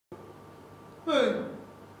Hey,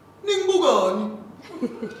 ningibukani?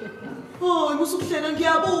 Hayi musukuhlela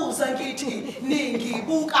ngiyabuza ngithi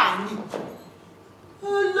ningibukani?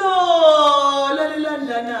 Hello,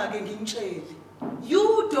 lalela ke ngimtshele.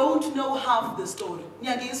 You don't know half the story.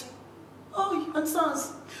 Ngiyangizwa? Oh, ansazi.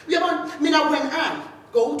 Uyabona, mina when I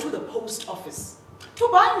go to the post office to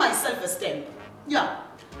buy myself a stamp, yeah,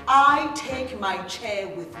 I take my chair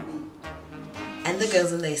with me. And the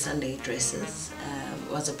Girls in Their Sunday Dresses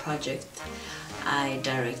was a project I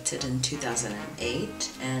directed in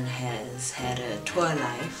 2008 and has had a tour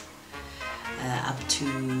life up to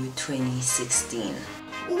 2016.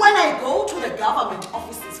 When I go to the government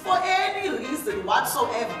offices for any reason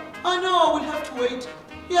whatsoever, I know I will have to wait.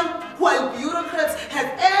 Yeah, while bureaucrats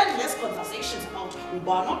have endless conversations about and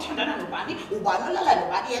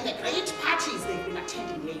the great parties they've been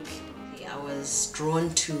attending lately. I was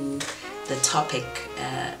drawn to the topic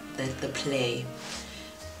that the play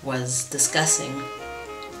was discussing,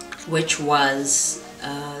 which was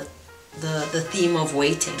the theme of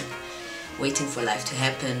waiting for life to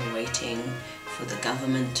happen, waiting for the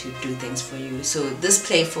government to do things for you. So this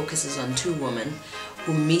play focuses on two women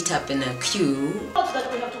who meet up in a queue. What's that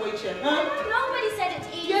we have to wait here? Huh? Nobody said it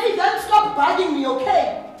is. Yeah, then stop bugging me,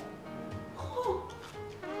 okay?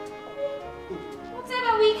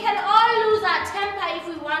 Whatever, we can all lose our temper if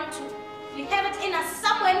we want to. We have it in us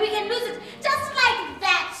somewhere and we can lose it just like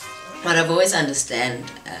that. What I've always understand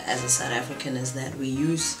as a South African is that we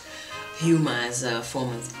use humor as a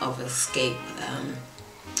form of escape.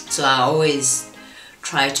 So I always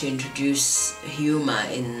try to introduce humor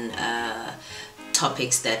in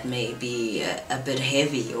topics that may be a bit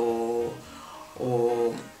heavy or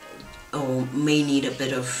may need a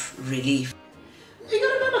bit of relief. You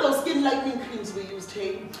remember those skin lightening creams we used,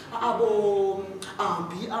 hey?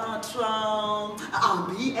 Ambi Atra,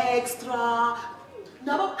 Ambi Extra,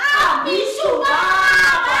 Ambi Sugar!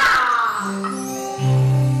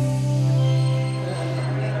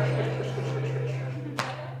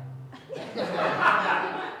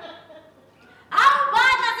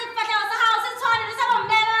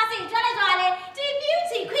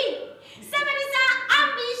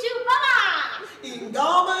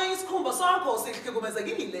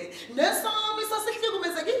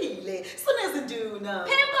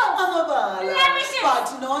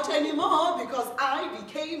 But not anymore because I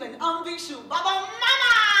became an ambishu baba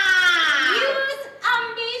mama. Use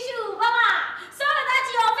ambishu baba so that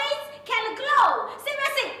your face can glow.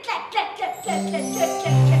 Seriously, clap, clap, clap, clap, clap, clap,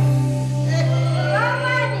 clap.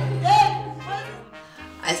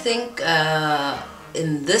 I think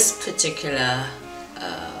in this particular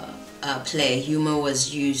play, humor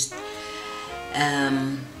was used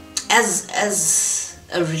as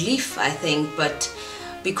a relief, I think, but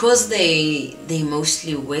because they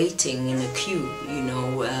mostly waiting in a queue, you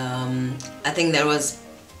know, I think that was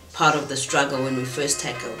part of the struggle when we first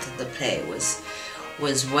tackled the play was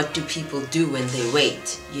what do people do when they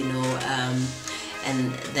wait, you know,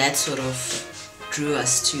 and that sort of drew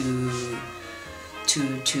us to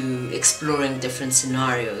exploring different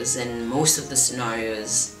scenarios, and most of the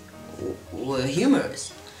scenarios were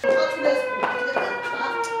humorous.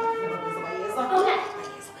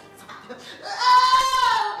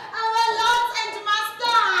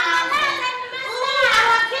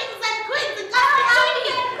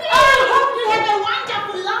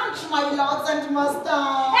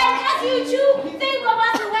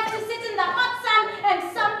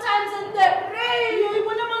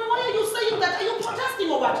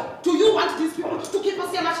 Do you want these people to keep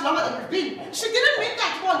us here much longer than we've been? She didn't mean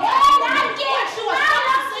that one. She was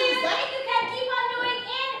do you think you can keep on doing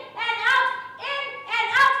in and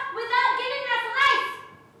out without giving us life?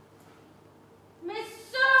 Miss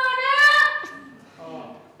Soda!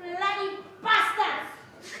 Bloody bastards!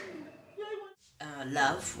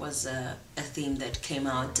 Love was a theme that came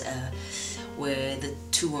out where the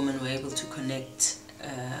two women were able to connect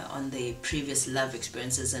on their previous love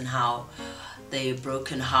experiences and how their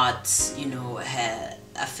broken hearts, you know, had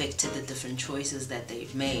affected the different choices that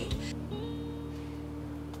they've made.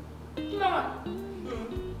 Mama,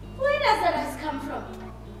 where does the rice come from?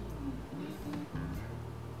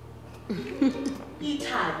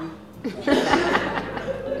 Italy.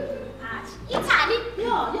 Italy?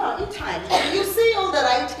 Yeah, Italy. You see all the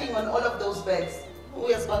writing on all of those bags? Oh,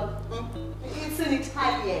 yes, but it's in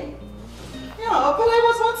Italian. Yeah, but I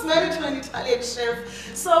was once married to an Italian chef,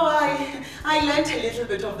 so I learned a little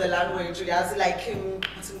bit of the language. Yes, like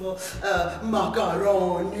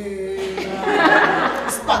macaroni,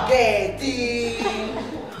 spaghetti.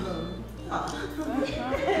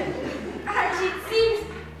 It seems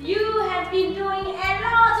you have been doing a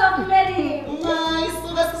lot of marrying. Nice,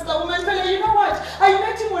 sister woman. You know why?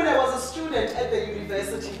 student at the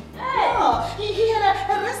university. Yeah, he had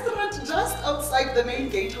a restaurant just outside the main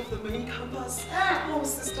gate of the main campus. Oh,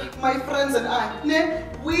 sister, my friends and I,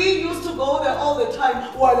 we used to go there all the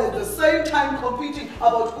time while at the same time competing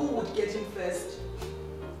about who would get in first.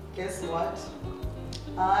 Guess what?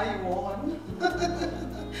 I won.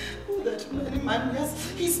 Oh, that money,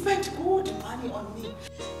 yes, he spent good money on me.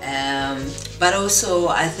 But also,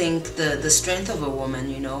 I think the strength of a woman,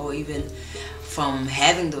 you know, even from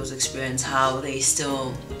having those experiences, how they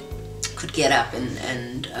still could get up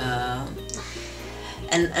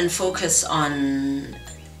and focus on,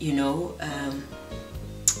 you know,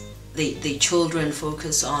 the children,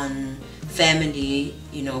 focus on family,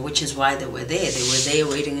 you know, which is why they were there. They were there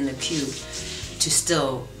waiting in a queue to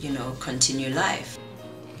still, you know, continue life.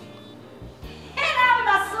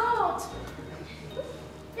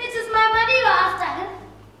 This is my money you're after.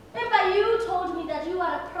 Remember, you told me that you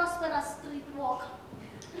are a prosperous streetwalker.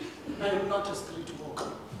 I am not a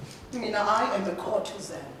streetwalker. I am a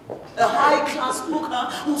courtesan, a high-class hooker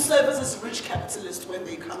who services rich capitalists when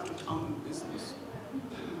they come to town in business.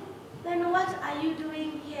 Then what are you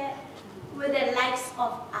doing here with the likes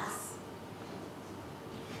of us?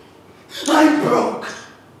 I'm broke.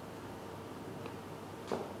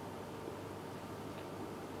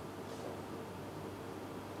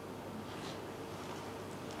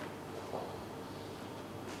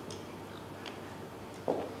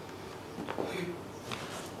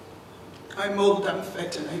 I'm old, I'm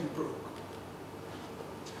fat, and I'm broke.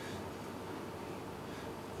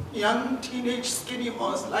 Young, teenage, skinny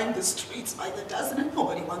horse line the streets by the dozen, and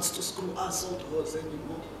nobody wants to screw us old horse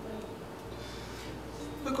anymore.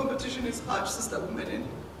 The competition is harsh, sister woman,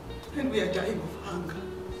 and we are dying of hunger.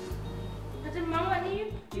 But Mama,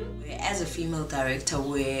 As a female director,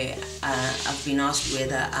 where I've been asked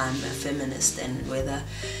whether I'm a feminist and whether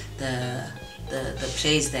the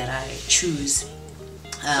plays that I choose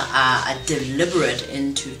are deliberate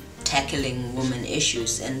into tackling women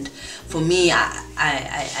issues, and for me,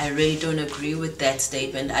 I really don't agree with that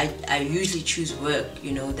statement. I usually choose work,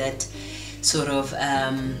 you know, that sort of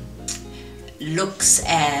looks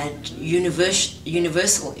at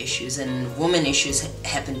universal issues, and women issues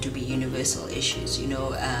happen to be universal issues, you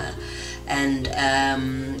know, and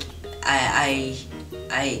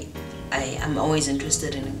I'm always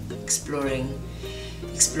interested in exploring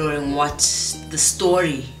what the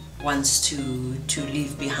story wants to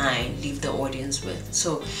leave the audience with.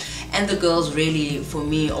 So, and the girls really, for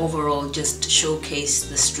me, overall just showcase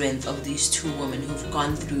the strength of these two women who've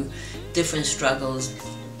gone through different struggles,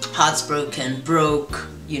 hearts broken, broke,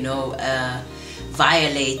 you know,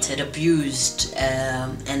 violated, abused,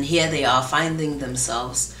 and here they are finding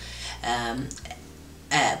themselves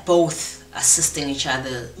both assisting each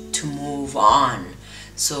other to move on.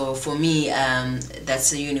 So for me,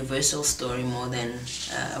 that's a universal story more than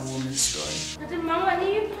a woman's story. But Mama,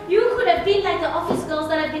 you could have been like the office girls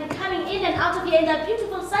that have been coming in and out of here in their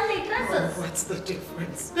beautiful Sunday dresses. Oh, what's the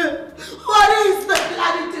difference? What is the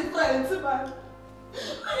bloody difference, man?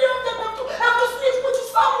 You have to sleep with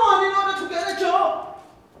someone in order to get a job.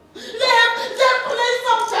 They have to play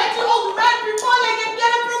some dirty old man before they can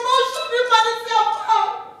get a promotion.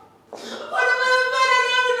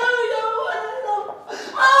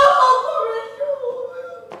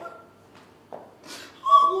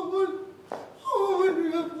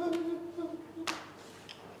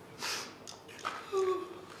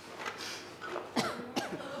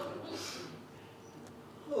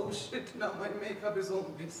 Oh shit, now my makeup is all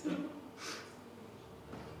messed up.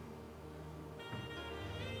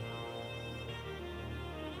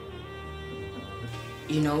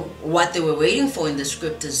 You know, what they were waiting for in the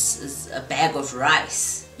script is a bag of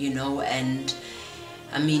rice, you know, and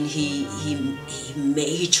I mean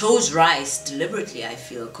he chose rice deliberately, I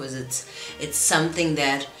feel, because it's something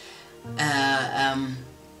that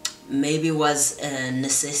maybe was a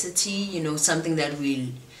necessity, you know, something that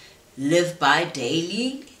we live by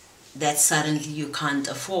daily that suddenly you can't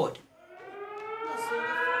afford.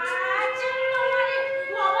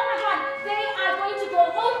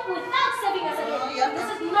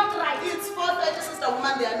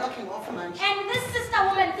 They are knocking off man. And this sister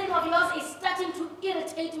woman thing of yours is starting to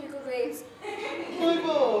irritate me, Grace. I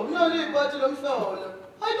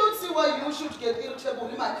don't see why you should get irritable,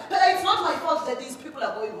 man. But it's not my fault that these people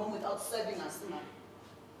are going home without serving us, man.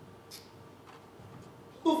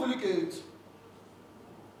 Hopefully, Kate.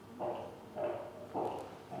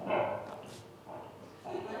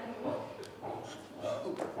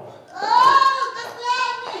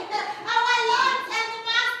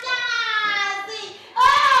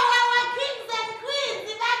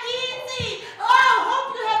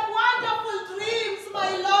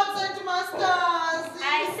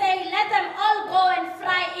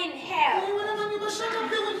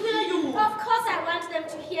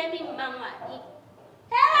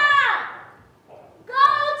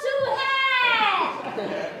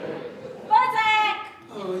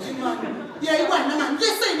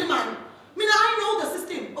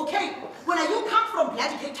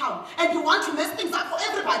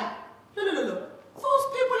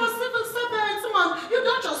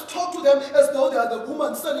 to them as though they are the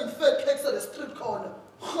woman selling fat cakes at a street corner.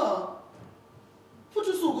 Huh?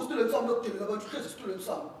 Futhi usuku student sami lokudela abantu hlezi student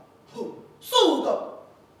sami. Ho, suka.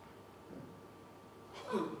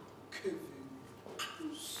 Kevin.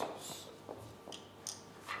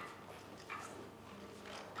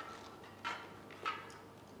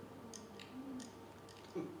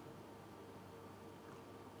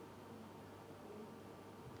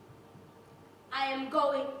 I am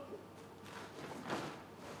going.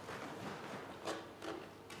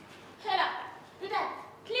 Hello. Dad,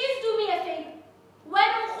 please do me a favor.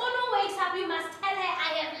 When Mhlongo wakes up, you must tell her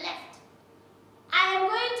I have left. I am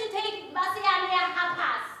going to take Basiania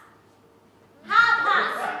half-past.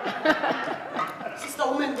 Sister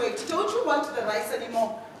woman, wait. Don't you want the rice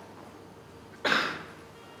anymore?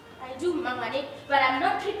 I do, Mangane, but I'm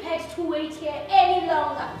not prepared to wait here any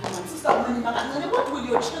longer. Sister woman, what will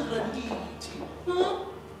your children eat? Hmm?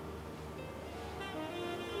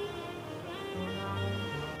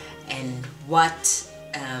 And what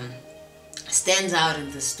stands out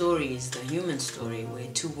in the story is the human story, where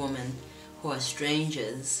two women who are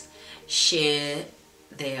strangers share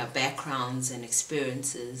their backgrounds and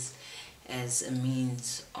experiences as a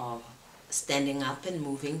means of standing up and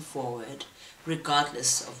moving forward,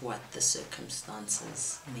 regardless of what the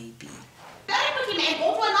circumstances may be. Very quickly,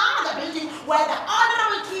 go to another building where the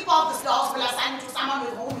honorable keeper of the stores will assign to someone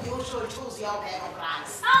with whom you should choose your pair of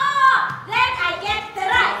rice. Ah, then I get the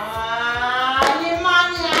right. You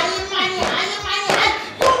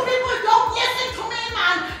people don't listen to me,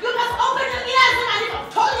 man. You must open your ears, man. If I've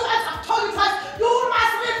told you once, I've told you twice. You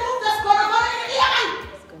must remove this corona in your ear, man.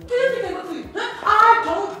 Do you think I work for you? I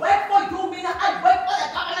don't work for you, Mina. I work for the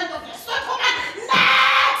government of Lesego, man.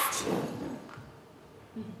 Next!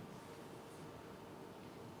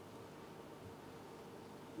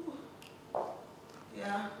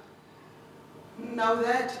 Yeah. Now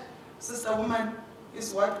that, sister woman,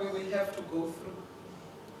 is what we will have to go through.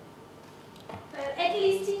 Well, at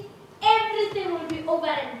least everything will be over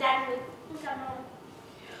and done with. Come on.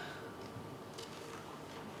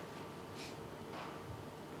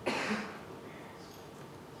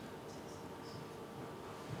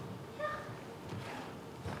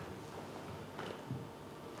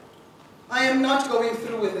 I am not going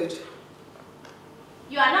through with it.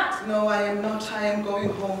 You are not? No, I am not. I am going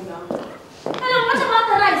home now. Hello, what about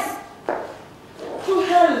the rice? To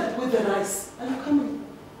hell with the rice. Are you coming?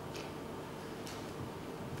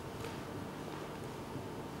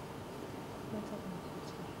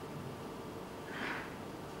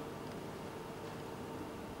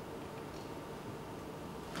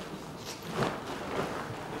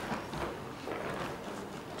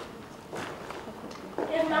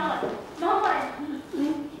 Yes, Mama. Mama.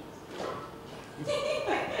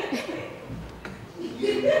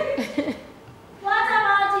 What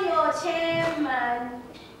about your chairman?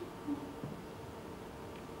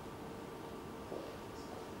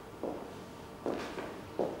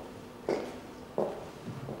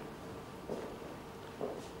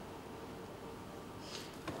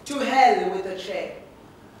 To hell with the chair.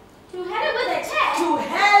 To hell with a chair? To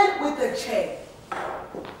hell with the chair.